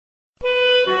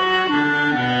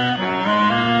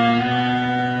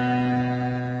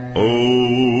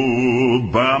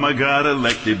Obama got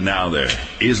elected, now there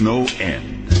is no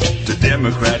end to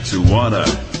Democrats who wanna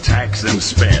tax and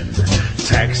spend.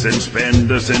 Tax and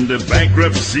spend us into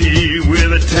bankruptcy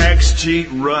with a tax cheat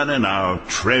running our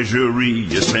treasury.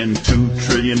 You spend $2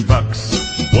 trillion,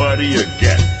 what do you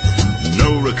get?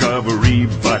 No recovery,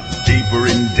 but deeper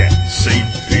in debt. St.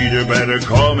 Peter better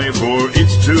call me, for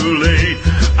it's too late.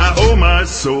 I owe my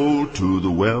soul to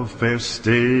the welfare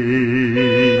state.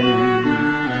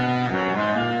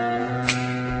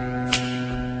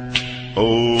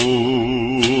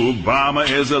 Obama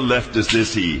is a leftist,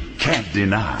 this he can't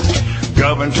deny.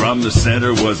 Govern from the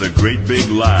center was a great big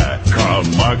lie. Karl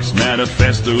Marx's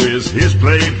manifesto is his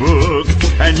playbook,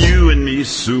 and you and me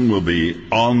soon will be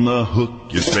on the hook.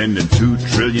 You're spending $2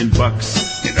 trillion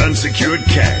in unsecured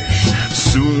cash.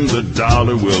 Soon the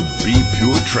dollar will be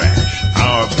pure trash.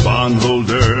 Our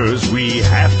bondholders we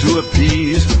have to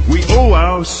appease. We owe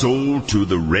our soul to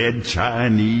the red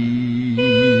Chinese.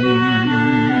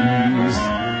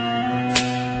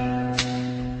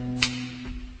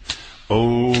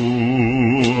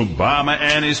 Obama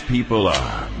and his people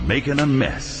are making a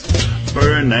mess.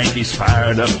 Bernanke's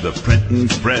fired up the printing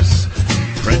press,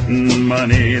 printing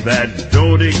money that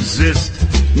don't exist.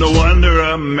 No wonder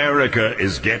America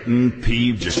is getting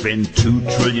peeved. You spend $2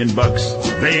 trillion,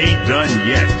 they ain't done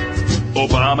yet.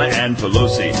 Obama and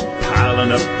Pelosi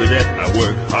piling up the debt. I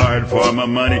work hard for my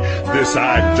money, this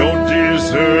I don't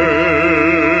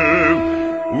deserve.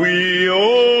 We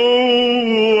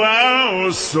owe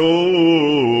our souls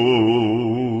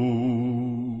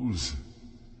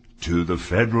to the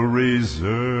Federal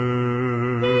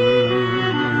Reserve.